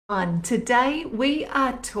Today we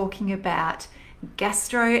are talking about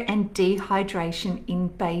gastro and dehydration in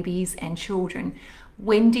babies and children.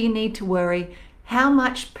 When do you need to worry? How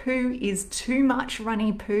much poo is too much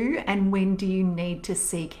runny poo, and when do you need to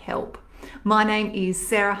seek help? My name is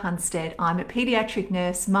Sarah Hunstead. I'm a paediatric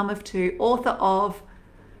nurse, mum of two, author of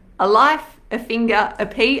A Life, a Finger, a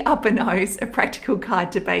Pee Up a Nose, a Practical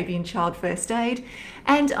Guide to Baby and Child First Aid,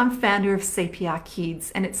 and I'm founder of CPR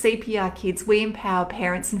Kids. And at CPR Kids, we empower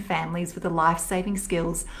parents and families with the life-saving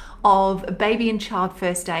skills of baby and child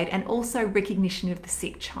first aid and also recognition of the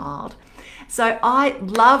sick child. So I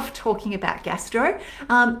love talking about gastro.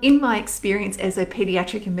 In my experience as a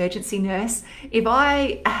pediatric emergency nurse, if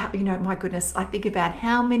I, my goodness, I think about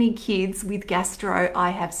how many kids with gastro I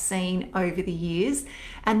have seen over the years.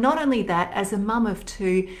 And not only that, as a mum of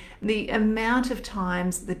two, the amount of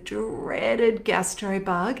times the dreaded gastro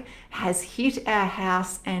bug has hit our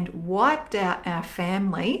house and wiped out our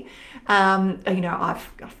family,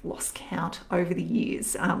 I've lost count over the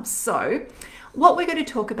years. So what we're going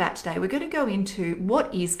to talk about today, we're going to go into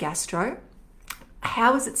what is gastro,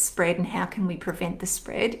 how is it spread, and how can we prevent the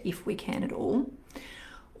spread if we can at all.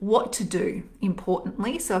 What to do,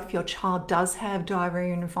 importantly. So if your child does have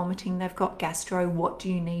diarrhea and vomiting, they've got gastro, what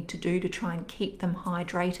do you need to do to try and keep them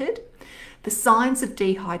hydrated? The signs of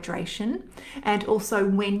dehydration, and also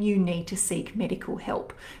when you need to seek medical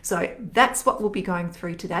help. So that's what we'll be going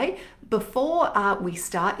through today. Before we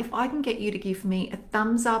start, if I can get you to give me a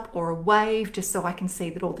thumbs up or a wave, just so I can see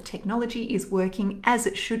that all the technology is working as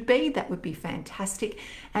it should be, that would be fantastic.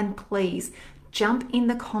 And please, jump in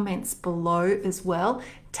the comments below as well.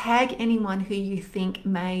 Tag anyone who you think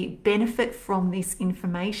may benefit from this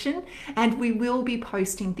information, and we will be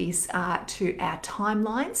posting this to our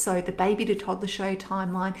timeline, so the Baby to Toddler Show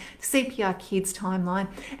timeline, the CPR Kids timeline,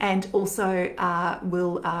 and also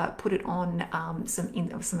we'll put it on some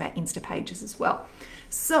of our Insta pages as well.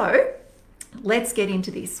 So let's get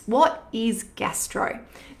into this. What is gastro?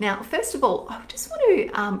 Now, first of all, I just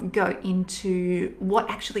want to go into what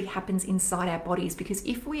actually happens inside our bodies, because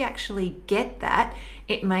if we actually get that,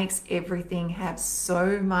 it makes everything have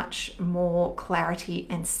so much more clarity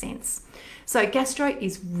and sense. So gastro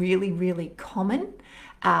is really, really common.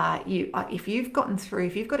 If you've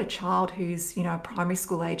got a child who's, primary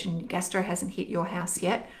school age and gastro hasn't hit your house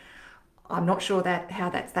yet, I'm not sure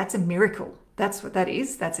that's a miracle. That's what that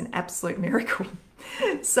is. That's an absolute miracle.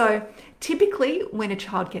 So typically when a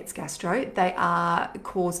child gets gastro, they are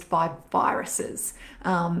caused by viruses.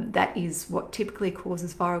 That is what typically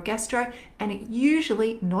causes viral gastro. And it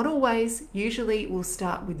usually, not always, usually will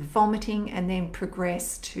start with vomiting and then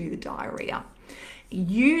progress to the diarrhea.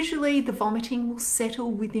 Usually the vomiting will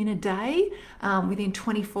settle within a day, within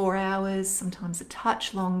 24 hours, sometimes a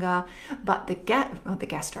touch longer, but the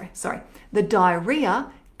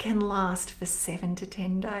diarrhea can last for 7 to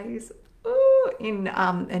 10 days. Ooh, in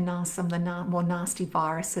some of the more nasty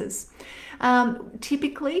viruses.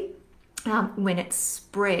 Typically, when it's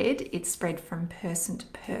spread from person to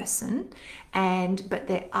person, but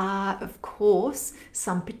there are, of course,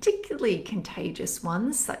 some particularly contagious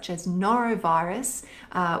ones, such as norovirus,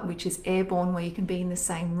 which is airborne, where you can be in the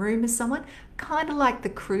same room as someone, kind of like the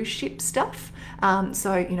cruise ship stuff.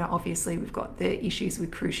 Obviously we've got the issues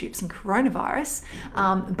with cruise ships and coronavirus,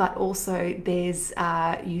 but also there's,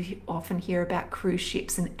 you often hear about cruise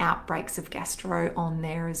ships and outbreaks of gastro on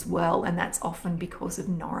there as well, and that's often because of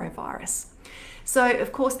norovirus. So,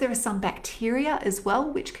 of course, there are some bacteria as well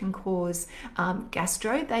which can cause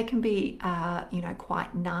gastro. They can be,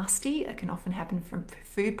 quite nasty. It can often happen from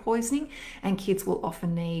food poisoning, and kids will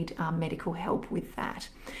often need medical help with that.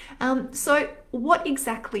 So, what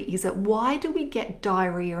exactly is it? Why do we get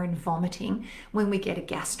diarrhea and vomiting when we get a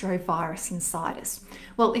gastrovirus inside us?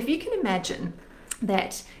 Well, if you can imagine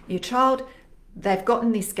that your child, they've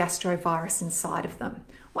gotten this gastrovirus inside of them.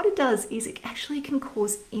 What it does is it actually can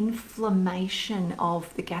cause inflammation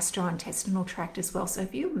of the gastrointestinal tract as well. So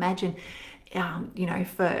if you imagine,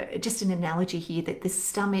 for just an analogy here, that the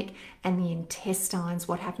stomach and the intestines,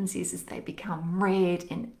 what happens is they become red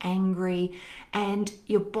and angry, and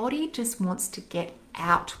your body just wants to get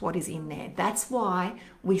out what is in there. That's why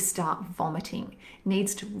we start vomiting. It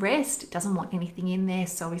needs to rest, it doesn't want anything in there,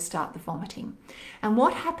 so we start the vomiting. And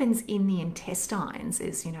what happens in the intestines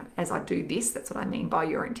is, as I do this, that's what I mean by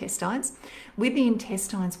your intestines. With the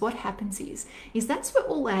intestines, what happens is that's where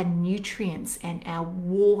all our nutrients and our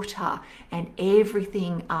water and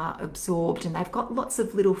everything are absorbed, and they've got lots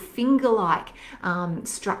of little finger-like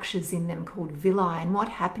structures in them called villi. And what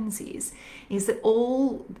happens is that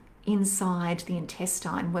all inside the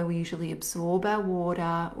intestine where we usually absorb our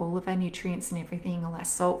water, all of our nutrients and everything, all our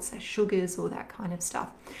salts, our sugars, all that kind of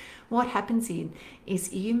stuff. What happens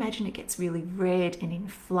is you imagine it gets really red and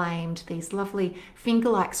inflamed, these lovely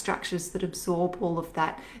finger-like structures that absorb all of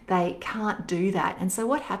that, they can't do that. And so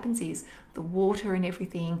what happens is the water and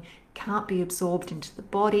everything can't be absorbed into the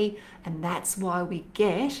body, and that's why we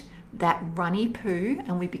get that runny poo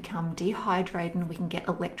and we become dehydrated and we can get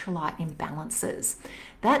electrolyte imbalances.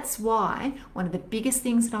 That's why one of the biggest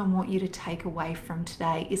things that I want you to take away from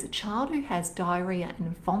today is a child who has diarrhea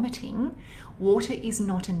and vomiting, water is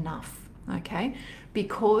not enough, okay?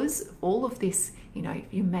 Because all of this, you know,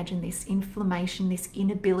 you imagine this inflammation, this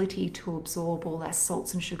inability to absorb all our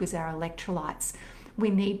salts and sugars, our electrolytes, we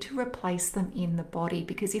need to replace them in the body,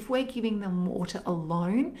 because if we're giving them water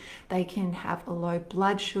alone, they can have a low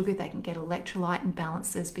blood sugar, they can get electrolyte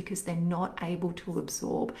imbalances because they're not able to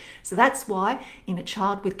absorb. So that's why in a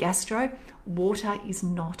child with gastro, water is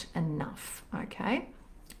not enough, okay?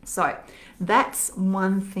 So that's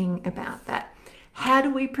one thing about that. How do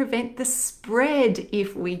we prevent the spread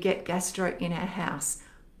if we get gastro in our house?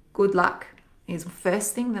 Good luck is the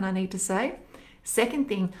first thing that I need to say. Second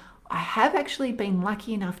thing, I have actually been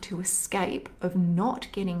lucky enough to escape of not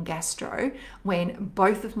getting gastro when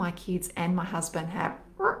both of my kids and my husband have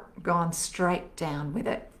gone straight down with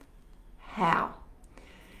it. How?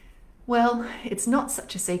 Well, it's not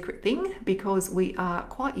such a secret thing because we are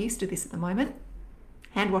quite used to this at the moment.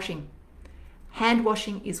 Hand washing. Hand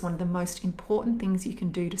washing is one of the most important things you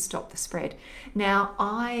can do to stop the spread. Now,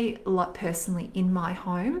 I like personally in my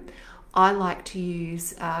home, I like to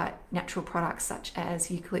use natural products such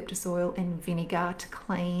as eucalyptus oil and vinegar to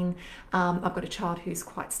clean. I've got a child who's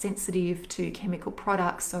quite sensitive to chemical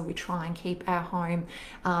products, so we try and keep our home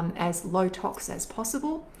as low tox as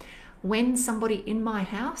possible. When somebody in my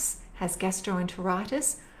house has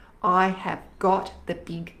gastroenteritis, I have got the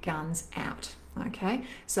big guns out. Okay,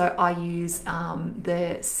 so I use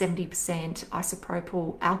the 70%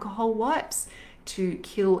 isopropyl alcohol wipes to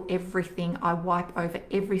kill everything. I wipe over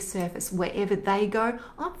every surface. Wherever they go,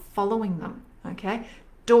 I'm following them, okay?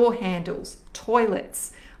 Door handles,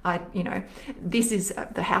 toilets. This is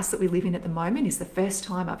the house that we live in at the moment is the first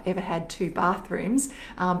time I've ever had 2 bathrooms.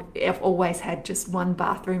 I've always had just 1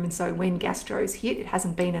 bathroom, and so when gastro's hit, it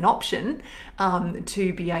hasn't been an option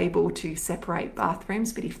to be able to separate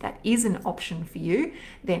bathrooms. But if that is an option for you,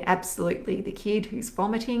 then absolutely the kid who's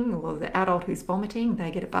vomiting or the adult who's vomiting, they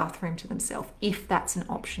get a bathroom to themselves if that's an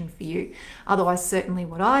option for you. Otherwise, certainly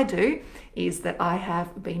what I do is that I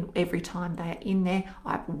have been, every time they are in there,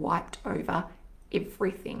 I've wiped over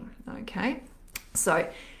everything, okay? So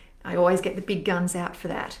I always get the big guns out for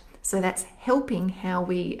that. So that's helping how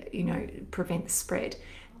we, prevent the spread.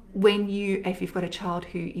 If you've got a child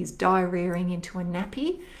who is diarrheaing into a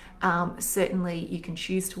nappy, certainly you can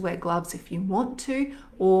choose to wear gloves if you want to,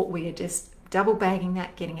 or we are just double bagging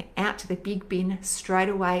that, getting it out to the big bin straight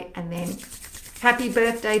away, and then happy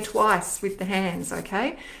birthday twice with the hands,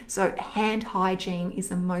 okay? So hand hygiene is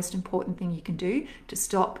the most important thing you can do to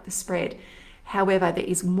stop the spread. However, there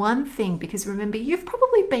is one thing, because remember, you've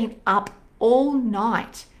probably been up all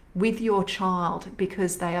night with your child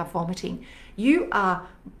because they are vomiting. You are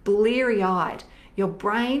bleary-eyed. Your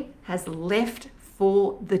brain has left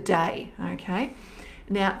for the day, okay?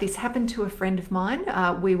 Now, this happened to a friend of mine.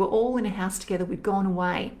 We were all in a house together. We'd gone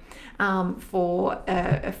away for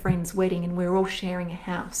a friend's wedding, and we were all sharing a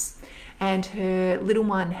house. And her little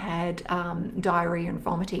one had diarrhea and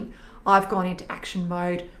vomiting. I've gone into action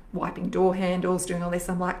mode, wiping door handles, doing all this.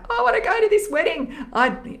 I'm like, I want to go to this wedding.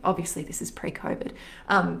 Obviously, this is pre-COVID.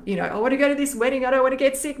 I want to go to this wedding. I don't want to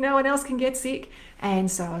get sick. No one else can get sick.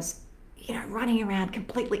 And so I was, running around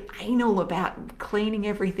completely anal about cleaning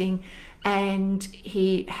everything. And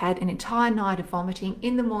he had an entire night of vomiting.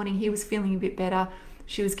 In the morning, he was feeling a bit better.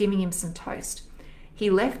 She was giving him some toast. He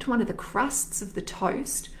left one of the crusts of the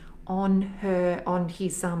toast on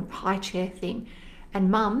his high chair thing.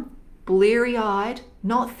 And Mum, bleary-eyed,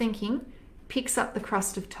 not thinking, picks up the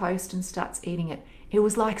crust of toast and starts eating it. It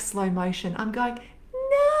was like slow motion. I'm going,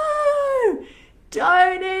 no,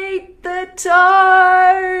 don't eat the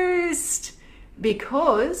toast.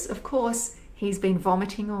 Because, of course, he's been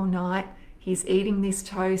vomiting all night. He's eating this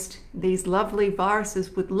toast. These lovely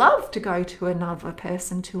viruses would love to go to another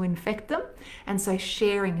person to infect them. And so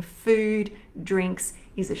sharing food, drinks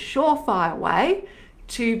is a surefire way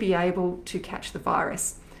to be able to catch the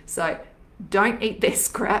virus. So don't eat their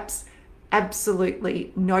scraps.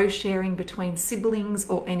 Absolutely no sharing between siblings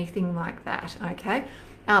or anything like that, okay?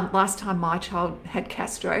 Last time my child had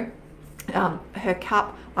gastro, her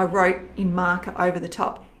cup, I wrote in marker over the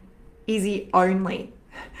top, Izzy only,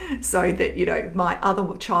 So that, you know, my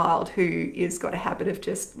other child who is got a habit of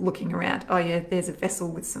just looking around, oh yeah, there's a vessel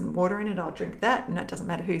with some water in it, I'll drink that, and it doesn't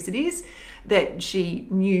matter whose it is, that she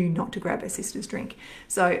knew not to grab her sister's drink.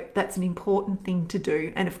 So that's an important thing to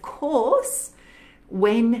do. And of course,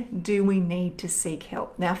 when do we need to seek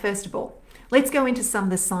help? Now, first of all, let's go into some of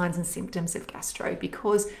the signs and symptoms of gastro,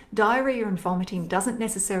 because diarrhea and vomiting doesn't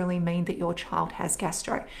necessarily mean that your child has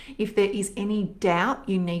gastro. If there is any doubt,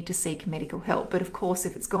 you need to seek medical help. But of course,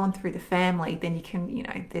 if it's gone through the family, then you can, you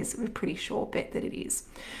know, there's a pretty sure bet that it is.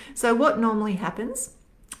 So what normally happens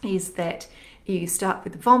is that you start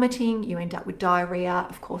with vomiting, you end up with diarrhea.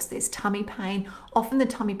 Of course, there's tummy pain. Often the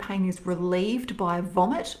tummy pain is relieved by a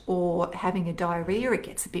vomit or having a diarrhea. It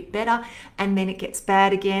gets a bit better and then it gets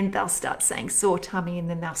bad again. They'll start saying sore tummy and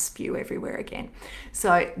then they'll spew everywhere again.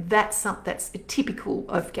 So that's typical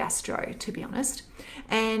of gastro, to be honest.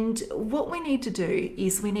 And what we need to do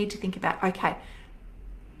is we need to think about, okay,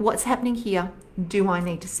 what's happening here? Do I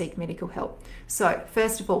need to seek medical help? So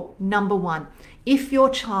first of all, number one, if your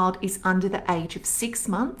child is under the age of 6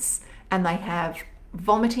 months and they have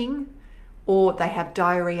vomiting, or they have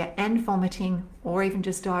diarrhea and vomiting, or even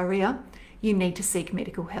just diarrhea, you need to seek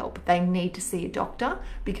medical help. They need to see a doctor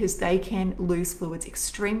because they can lose fluids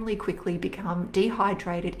extremely quickly, become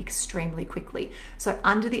dehydrated extremely quickly. So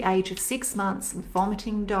under the age of 6 months with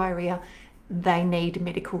vomiting, diarrhea, they need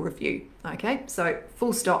medical review. Okay, so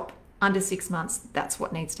full stop, under 6 months, that's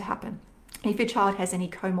what needs to happen. If your child has any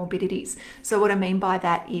comorbidities, so what I mean by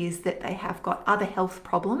that is that they have got other health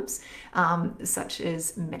problems, such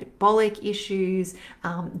as metabolic issues,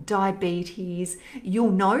 diabetes, you'll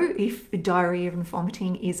know if diarrhea and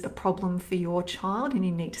vomiting is a problem for your child and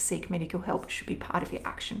you need to seek medical help. It should be part of your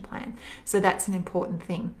action plan. So that's an important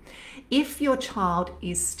thing. If your child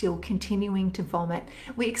is still continuing to vomit,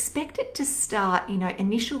 we expect it to start,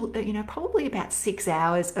 probably about 6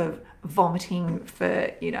 hours of vomiting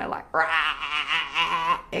for, like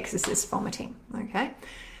exorcist vomiting, okay?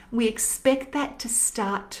 We expect that to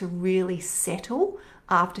start to really settle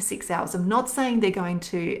after 6 hours. I'm not saying they're going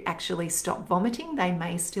to actually stop vomiting. They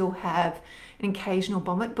may still have an occasional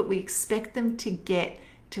vomit, but we expect them to get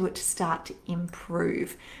to it to start to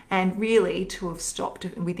improve and really to have stopped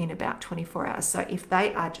within about 24 hours. So if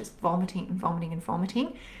they are just vomiting and vomiting and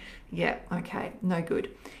vomiting, yeah, okay, no good.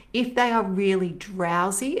 If they are really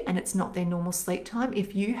drowsy and it's not their normal sleep time,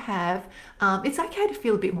 if you have, it's okay to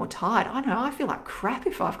feel a bit more tired. I know, I feel like crap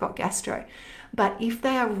if I've got gastro. But if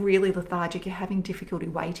they are really lethargic, you're having difficulty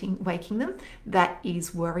waking them, that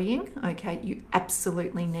is worrying, okay? You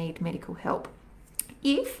absolutely need medical help.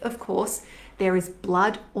 If, of course, there is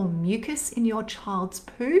blood or mucus in your child's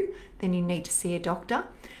poo, then you need to see a doctor.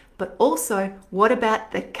 But also, what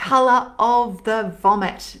about the color of the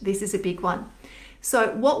vomit? This is a big one.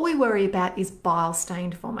 So what we worry about is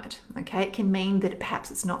bile-stained vomit, okay? It can mean that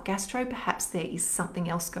perhaps it's not gastro, perhaps there is something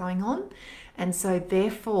else going on. And so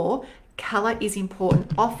therefore, color is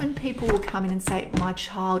important. Often people will come in and say, my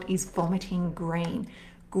child is vomiting green.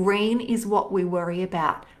 Green is what we worry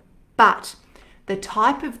about. But the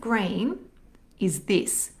type of green is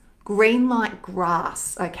this. Green like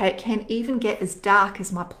grass, okay? It can even get as dark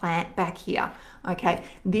as my plant back here, okay?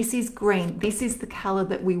 This is green. This is the color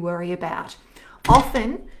that we worry about.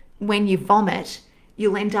 Often when you vomit,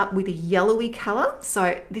 you'll end up with a yellowy color.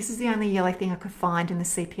 So this is the only yellow thing I could find in the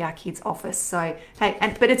CPR Kids office. So,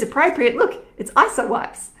 hey, but it's appropriate. Look, it's ISO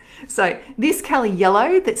wipes. So this color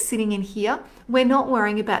yellow that's sitting in here, we're not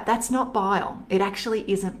worrying about. That's not bile. It actually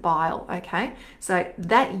isn't bile, okay? So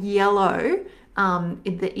that yellow,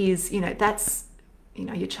 that is, that's,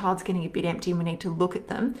 your child's getting a bit empty and we need to look at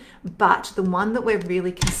them. But the one that we're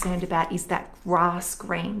really concerned about is that grass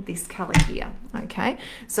green, this color here, okay?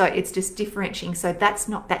 So it's just differentiating. So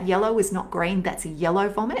that yellow is not green, that's a yellow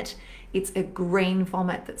vomit. It's a green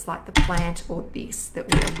vomit that's like the plant or this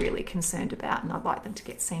that we're really concerned about, and I'd like them to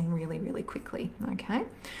get seen really, really quickly, okay?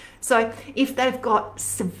 So if they've got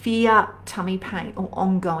severe tummy pain or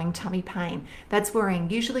ongoing tummy pain, that's worrying.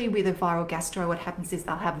 Usually with a viral gastro, what happens is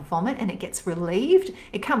they'll have a vomit and it gets relieved.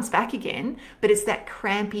 It comes back again, but it's that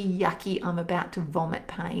crampy, yucky, I'm about to vomit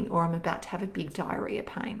pain or I'm about to have a big diarrhea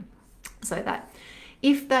pain. So that.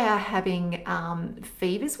 If they are having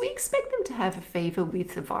fevers, we expect them to have a fever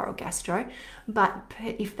with the viral gastro, but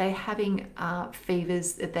if they're having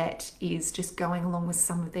fevers that is just going along with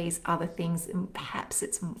some of these other things, and perhaps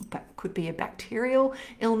it could be a bacterial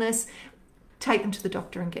illness, take them to the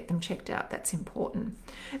doctor and get them checked out. That's important.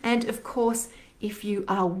 And of course, if you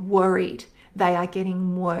are worried they are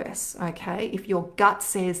getting worse, okay? If your gut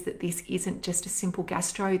says that this isn't just a simple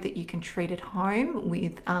gastro that you can treat at home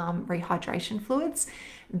with rehydration fluids,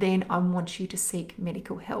 then I want you to seek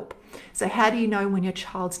medical help. So how do you know when your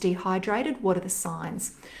child's dehydrated? What are the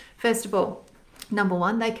signs? First of all, number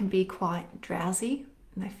one, they can be quite drowsy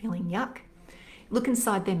and they're feeling yuck. Look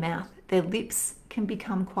inside their mouth. Their lips can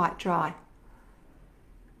become quite dry.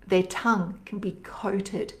 Their tongue can be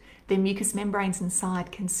coated. Their mucous membranes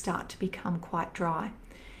inside can start to become quite dry.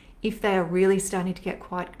 If they are really starting to get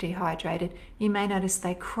quite dehydrated, you may notice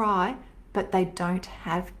they cry, but they don't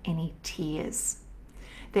have any tears.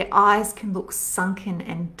 Their eyes can look sunken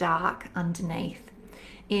and dark underneath.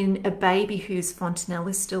 In a baby whose fontanelle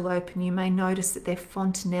is still open, you may notice that their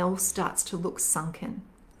fontanelle starts to look sunken,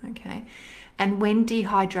 okay? And when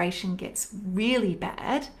dehydration gets really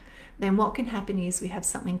bad, then what can happen is we have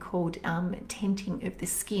something called tenting of the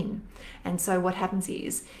skin. And so what happens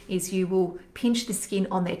is you will pinch the skin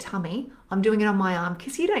on their tummy. I'm doing it on my arm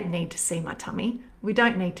because you don't need to see my tummy. We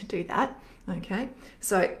don't need to do that, okay?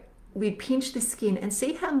 So we pinch the skin and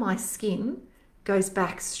see how my skin goes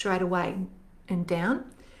back straight away and down.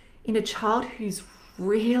 In a child who's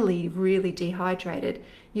really, really dehydrated,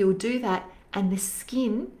 you'll do that and the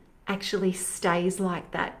skin actually stays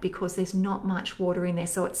like that because there's not much water in there,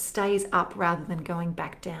 so it stays up rather than going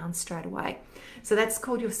back down straight away. So that's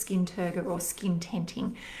called your skin turgor or skin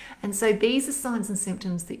tenting. And so these are signs and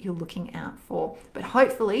symptoms that you're looking out for. But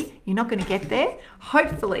hopefully you're not going to get there.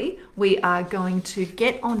 Hopefully we are going to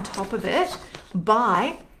get on top of it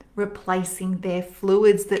by replacing their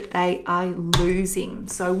fluids that they are losing.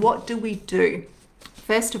 So what do we do?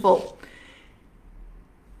 First of all,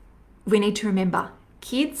 we need to remember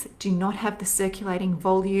kids do not have the circulating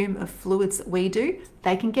volume of fluids that we do.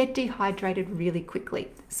 They can get dehydrated really quickly.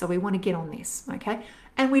 So we want to get on this, okay?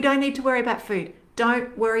 And we don't need to worry about food.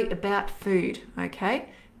 Don't worry about food, okay?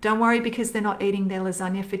 Don't worry because they're not eating their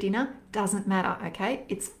lasagna for dinner. Doesn't matter, okay?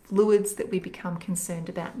 It's fluids that we become concerned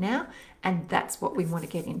about now, and that's what we want to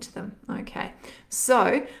get into them, okay?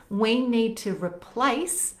 So we need to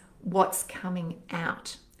replace what's coming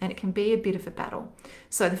out. And it can be a bit of a battle.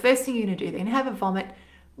 So the first thing you're going to do, they're going to have a vomit.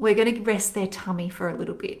 We're going to rest their tummy for a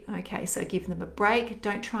little bit. Okay, so give them a break.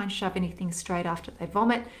 Don't try and shove anything straight after they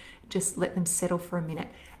vomit. Just let them settle for a minute.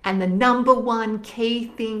 And the number one key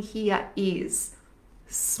thing here is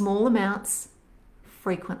small amounts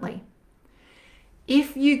frequently.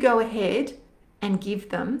 If you go ahead and give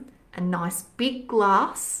them a nice big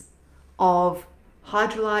glass of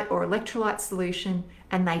hydrolyte or electrolyte solution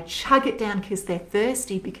and they chug it down because they're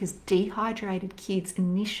thirsty, because dehydrated kids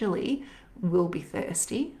initially will be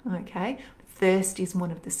thirsty, okay? Thirst is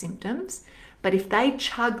one of the symptoms. But if they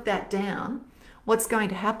chug that down, what's going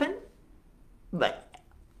to happen?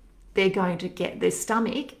 They're going to get their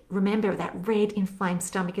stomach, remember that red inflamed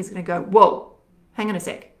stomach is going to go, whoa, hang on a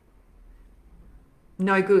sec.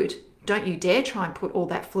 No good. Don't you dare try and put all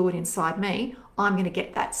that fluid inside me. I'm going to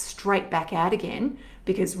get that straight back out again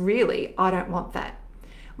because really I don't want that.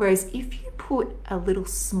 Whereas if you put a little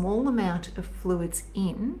small amount of fluids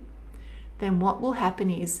in, then what will happen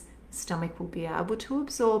is the stomach will be able to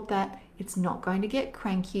absorb that. It's not going to get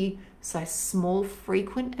cranky. So small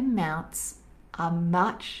frequent amounts are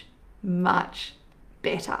much, much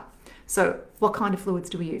better. So what kind of fluids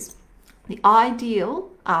do we use? The ideal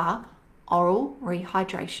are oral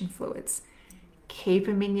rehydration fluids. Keep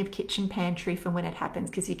them in your kitchen pantry for when it happens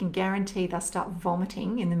because you can guarantee they'll start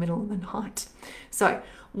vomiting in the middle of the night. So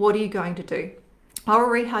what are you going to do? Oral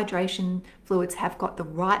rehydration fluids have got the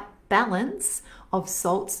right balance of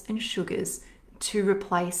salts and sugars to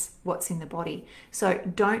replace what's in the body. So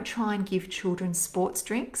don't try and give children sports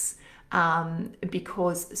drinks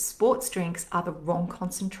because sports drinks are the wrong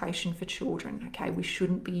concentration for children, okay? We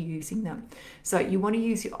shouldn't be using them. So you want to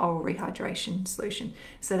use your oral rehydration solution.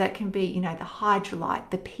 So that can be, you know, the hydrolyte,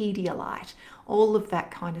 the Paedialyte, all of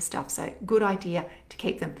that kind of stuff. So good idea to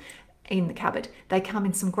keep them in the cupboard. They come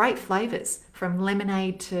in some great flavors, from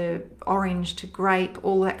lemonade to orange to grape,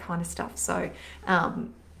 all that kind of stuff. So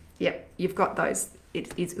yeah, you've got those.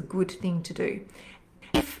 It is a good thing to do.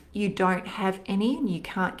 If you don't have any and you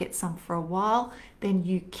can't get some for a while, then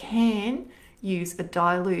you can use a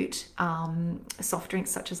dilute soft drink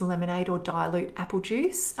such as lemonade or dilute apple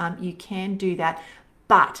juice. You can do that,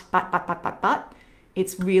 but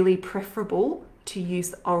it's really preferable to use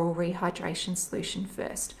the oral rehydration solution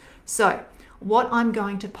first. So what I'm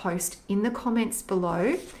going to post in the comments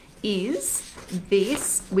below is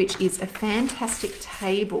this, which is a fantastic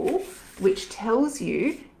table which tells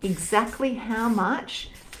you exactly how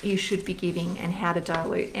much you should be giving and how to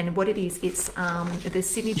dilute. And what it is, it's the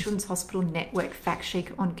Sydney Children's Hospital Network fact sheet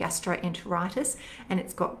on gastroenteritis, and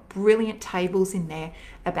it's got brilliant tables in there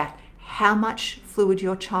about how much fluid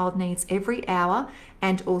your child needs every hour,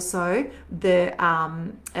 and also the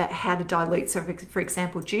how to dilute. So for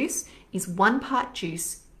example, juice is 1 part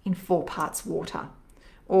juice in 4 parts water,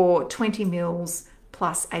 or 20 mils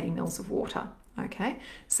plus 80 mils of water. Okay,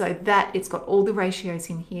 so that it's got all the ratios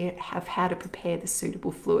in here of how to prepare the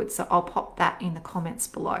suitable fluid. So I'll pop that in the comments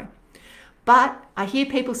below. But I hear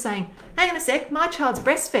people saying, hang on a sec, my child's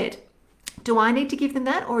breastfed. Do I need to give them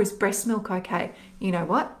that, or is breast milk okay? You know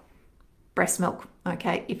what? Breast milk,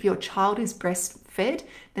 okay? If your child is breastfed,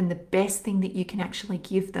 then the best thing that you can actually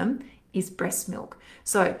give them is breast milk.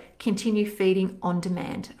 So continue feeding on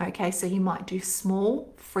demand, okay? So you might do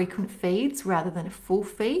small, frequent feeds rather than a full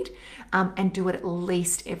feed, and do it at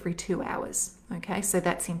least every 2 hours, okay? So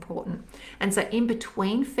that's important. And so in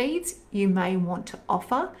between feeds, you may want to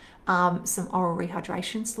offer some oral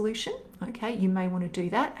rehydration solution, okay? You may want to do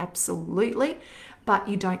that, absolutely, but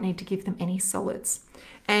you don't need to give them any solids.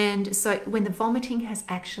 And so when the vomiting has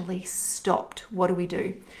actually stopped, what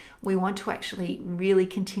do? We want to actually really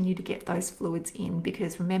continue to get those fluids in,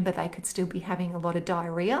 because remember, they could still be having a lot of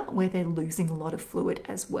diarrhea where they're losing a lot of fluid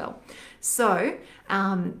as well. So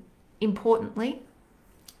importantly,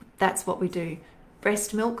 that's what we do.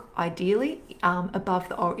 Breast milk, ideally, above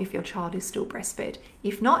the oral if your child is still breastfed.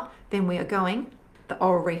 If not, then we are going the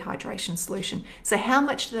oral rehydration solution. So how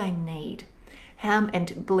much do they need?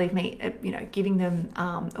 And believe me, you know, giving them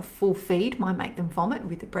a full feed might make them vomit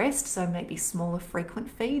with the breast, so maybe smaller frequent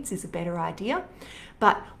feeds is a better idea.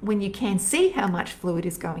 But when you can see how much fluid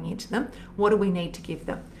is going into them, what do we need to give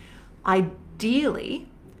them? Ideally,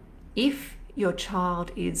 if your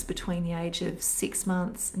child is between the age of 6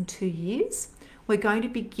 months and 2 years, we're going to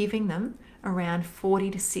be giving them around 40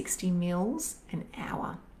 to 60 mils an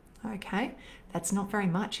hour. Okay, that's not very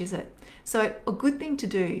much, is it? So a good thing to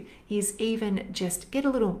do is even just have a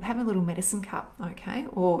little medicine cup, okay?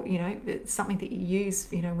 Or, you know, something that you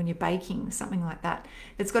use, you know, when you're baking, something like that.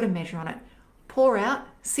 It's got a measure on it. Pour out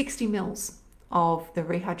 60 mils of the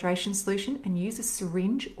rehydration solution and use a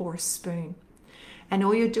syringe or a spoon. And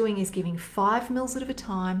all you're doing is giving 5 mils at a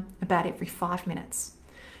time, about every 5 minutes.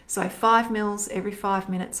 So 5 mils every 5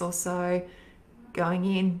 minutes or so, going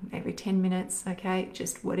in every 10 minutes, okay?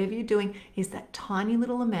 Just whatever you're doing is that tiny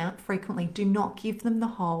little amount frequently. Do not give them the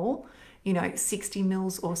whole, you know, 60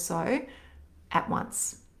 mils or so at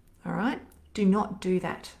once, all right? Do not do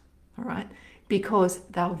that, all right? Because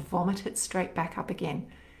they'll vomit it straight back up again.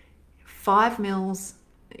 5 mils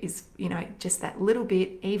is, you know, just that little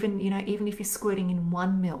bit, even, you know, even if you're squirting in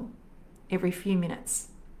 1 mil every few minutes,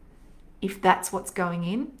 if that's what's going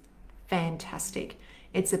in, fantastic.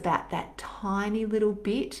 It's about that tiny little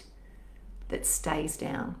bit that stays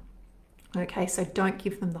down. Okay, so don't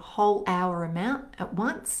give them the whole hour amount at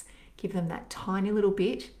once. Give them that tiny little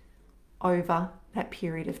bit over that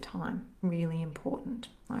period of time. Really important.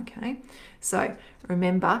 Okay, so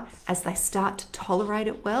remember, as they start to tolerate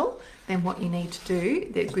it well, then what you need to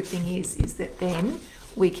do, the good thing is that then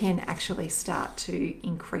we can actually start to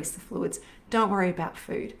increase the fluids. Don't worry about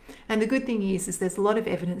food. And the good thing is there's a lot of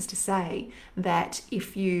evidence to say that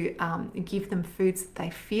if you give them foods that they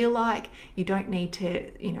feel like, you don't need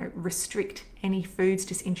to, you know, restrict any foods,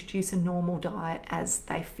 just introduce a normal diet as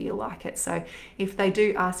they feel like it. So if they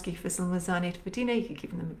do ask you for some lasagna for dinner, you can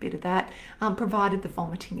give them a bit of that, provided the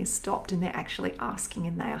vomiting is stopped and they're actually asking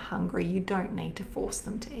and they are hungry. You don't need to force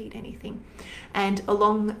them to eat anything. And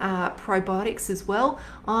along probiotics as well,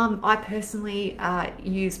 I personally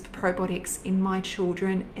use probiotics in my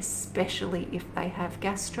children, especially if they have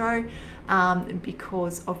gastro,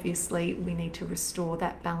 because obviously we need to restore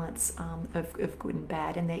that balance of good and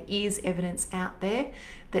bad. And there is evidence out there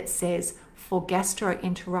that says for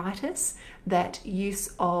gastroenteritis that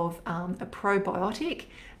use of a probiotic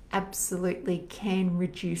absolutely can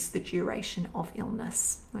reduce the duration of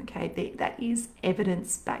illness. Okay, that is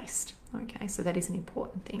evidence-based. Okay, so that is an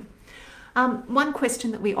important thing. One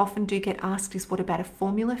question that we often do get asked is, what about a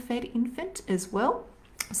formula-fed infant as well?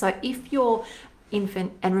 So if your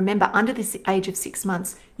infant, and remember, under this age of 6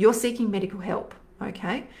 months, you're seeking medical help,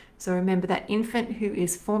 okay? So remember, that infant who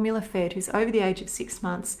is formula-fed, who's over the age of 6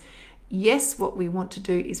 months, yes, what we want to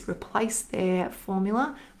do is replace their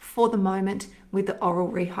formula for the moment with the oral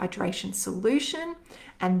rehydration solution,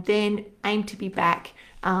 and then aim to be back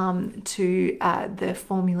to the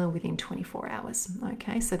formula within 24 hours.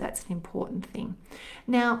 Okay, so that's an important thing.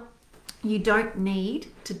 Now, you don't need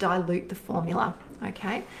to dilute the formula.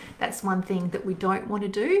 Okay, that's one thing that we don't want to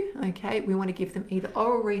do. Okay, we want to give them either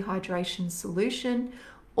oral rehydration solution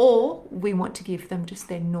or we want to give them just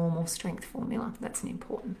their normal strength formula. That's an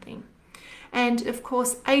important thing. And of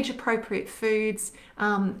course, age appropriate foods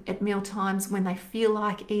at meal times when they feel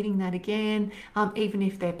like eating that again, even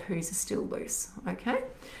if their poos are still loose. Okay,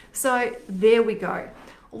 so there we go.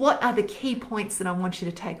 What are the key points that I want you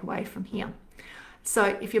to take away from here?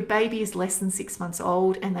 So if your baby is less than 6 months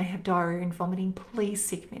old and they have diarrhea and vomiting, please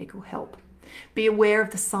seek medical help. Be aware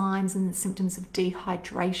of the signs and the symptoms of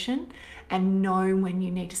dehydration and know when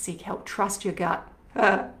you need to seek help. Trust your gut.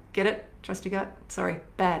 Get it? Trust your gut? Sorry,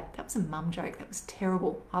 bad. That was a mum joke. That was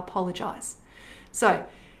terrible. I apologize. So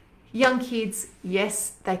young kids,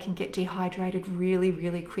 yes, they can get dehydrated really,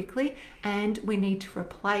 really quickly, and we need to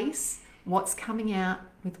replace what's coming out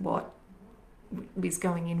with what is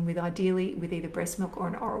going in with, ideally with either breast milk or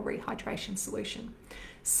an oral rehydration solution.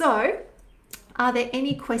 So are there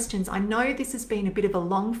any questions? I know this has been a bit of a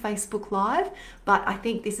long Facebook Live, but I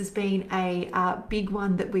think this has been a big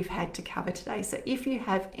one that we've had to cover today. So if you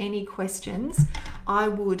have any questions, I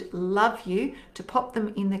would love you to pop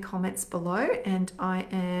them in the comments below. And I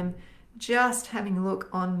am just having a look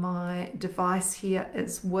on my device here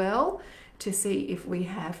as well to see if we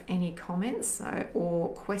have any comments or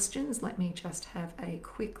questions. Let me just have a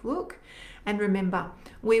quick look. And remember,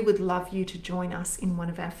 we would love you to join us in one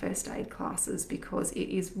of our first aid classes, because it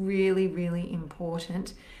is really, really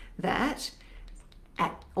important that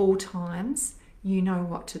at all times you know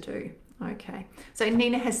what to do. Okay, so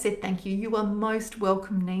Nina has said thank you. You are most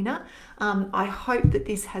welcome, Nina. I hope that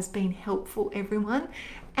this has been helpful, everyone.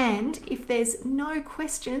 And if there's no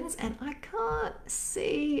questions, and I can't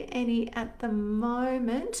see any at the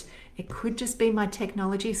moment, it could just be my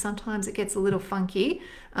technology. Sometimes it gets a little funky,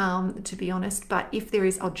 to be honest. But if there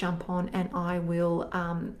is, I'll jump on and I will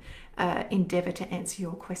endeavour to answer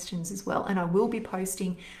your questions as well. And I will be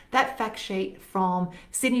posting that fact sheet from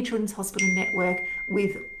Sydney Children's Hospital Network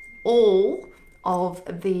with all of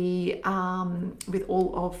the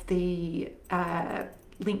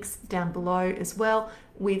links down below as well.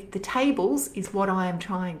 With the tables is what I am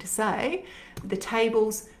trying to say. The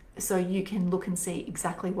tables, so you can look and see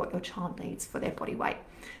exactly what your child needs for their body weight.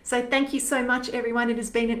 So thank you so much, everyone. It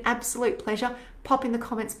has been an absolute pleasure. Pop in the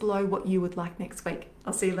comments below what you would like next week.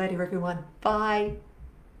 I'll see you later, everyone. Bye.